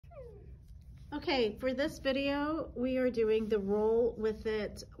Okay, for this video, we are doing the Roll With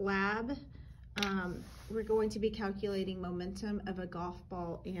It lab. We're going to be calculating momentum of a golf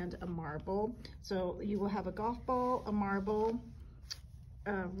ball and a marble. So you will have a golf ball, a marble,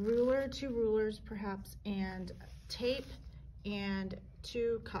 a ruler, 2 rulers perhaps, and tape, and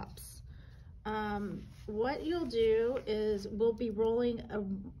 2 cups. What you'll do is we'll be rolling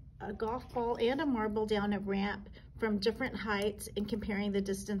a golf ball and a marble down a ramp from different heights and comparing the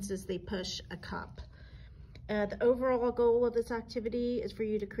distances they push a cup. The overall goal of this activity is for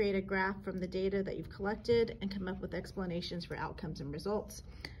you to create a graph from the data that you've collected and come up with explanations for outcomes and results.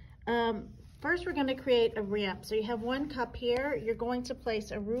 First, we're going to create a ramp. So you have 1 cup here. You're going to place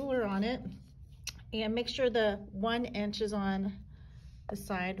a ruler on it and make sure the 1 inch is on the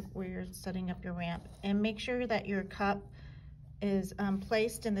side where you're setting up your ramp, and make sure that your cup is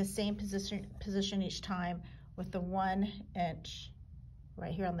placed in the same position each time with the 1 inch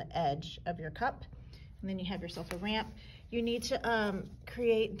right here on the edge of your cup. And then you have yourself a ramp. You need to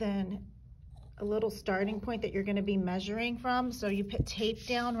create then a little starting point that you're going to be measuring from. So you put tape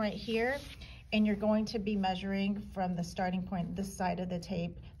down right here, and you're going to be measuring from the starting point, this side of the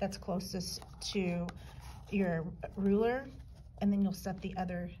tape that's closest to your ruler, and then you'll set the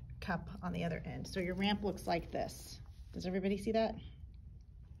other cup on the other end. So your ramp looks like this. Does everybody see that?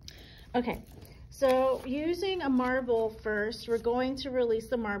 Okay, so using a marble first, we're going to release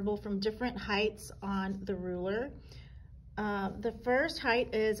the marble from different heights on the ruler. The first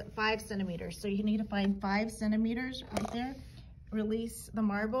height is 5 centimeters. So you need to find 5 centimeters right there. Release the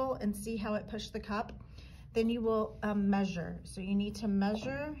marble and see how it pushed the cup. Then you will measure. So you need to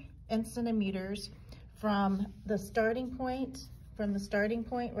measure in centimeters from the starting point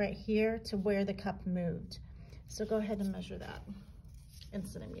right here to where the cup moved. So go ahead and measure that in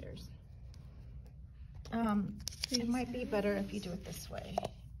centimeters. It might be better if you do it this way.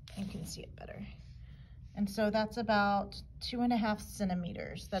 You can see it better. And so that's about 2.5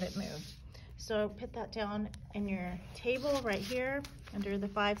 centimeters that it moved. So put that down in your table right here under the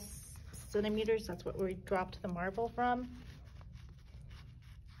 5 centimeters. That's what we dropped the marble from.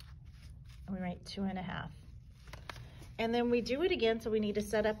 And we write 2.5. And then we do it again, so we need to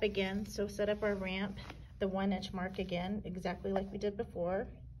set up again. So set up our ramp, the 1 inch mark again, exactly like we did before.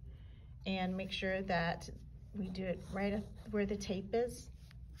 And make sure that we do it right up where the tape is.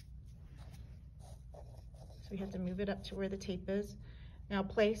 So we have to move it up to where the tape is. Now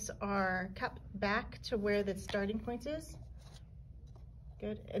place our cup back to where the starting point is.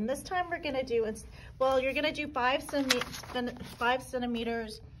 Good. And this time we're going to do, well, you're going to do 5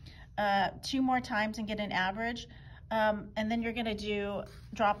 centimeters 2 more times and get an average. And then you're going to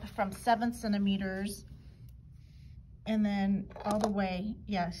drop from 7 centimeters and then all the way,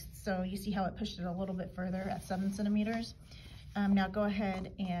 yes, so you see how it pushed it a little bit further at 7 centimeters. Now go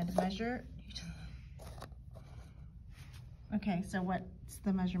ahead and measure. Okay, so what's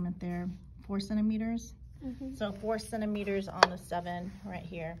the measurement there? 4 centimeters? Mm-hmm. So 4 centimeters on the 7 right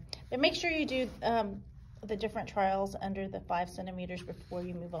here. But make sure you do the different trials under the 5 centimeters before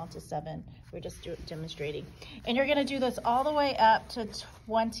you move on to 7. We're just demonstrating. And you're gonna do this all the way up to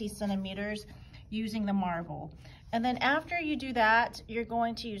 20 centimeters using the marble. And then after you do that, you're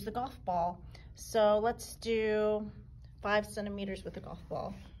going to use the golf ball. So let's do 5 centimeters with the golf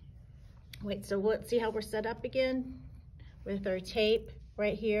ball. Wait, so let's see how we're set up again with our tape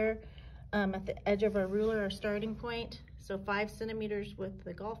right here at the edge of our ruler, our starting point. So 5 centimeters with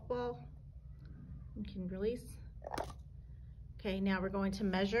the golf ball. You can release. Okay, now we're going to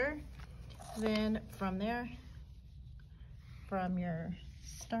measure. Then from there, from your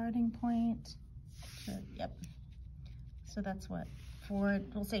starting point, yep. So that's what,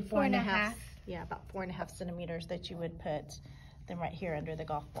 we'll say 4.5. Yeah, about 4.5 centimeters that you would put them right here under the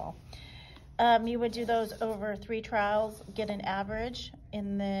golf ball. You would do those over 3 trials, get an average,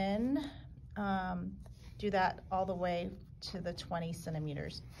 and then do that all the way to the 20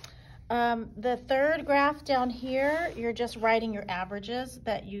 centimeters. The third graph down here, you're just writing your averages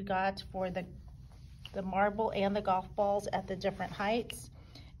that you got for the marble and the golf balls at the different heights.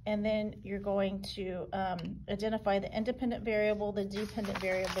 And then you're going to identify the independent variable, the dependent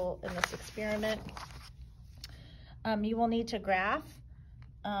variable in this experiment. You will need to graph.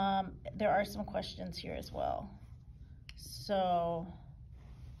 There are some questions here as well. So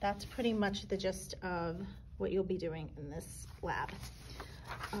that's pretty much the gist of what you'll be doing in this lab.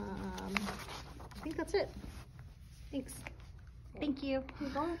 I think that's it. Thanks. Thank you.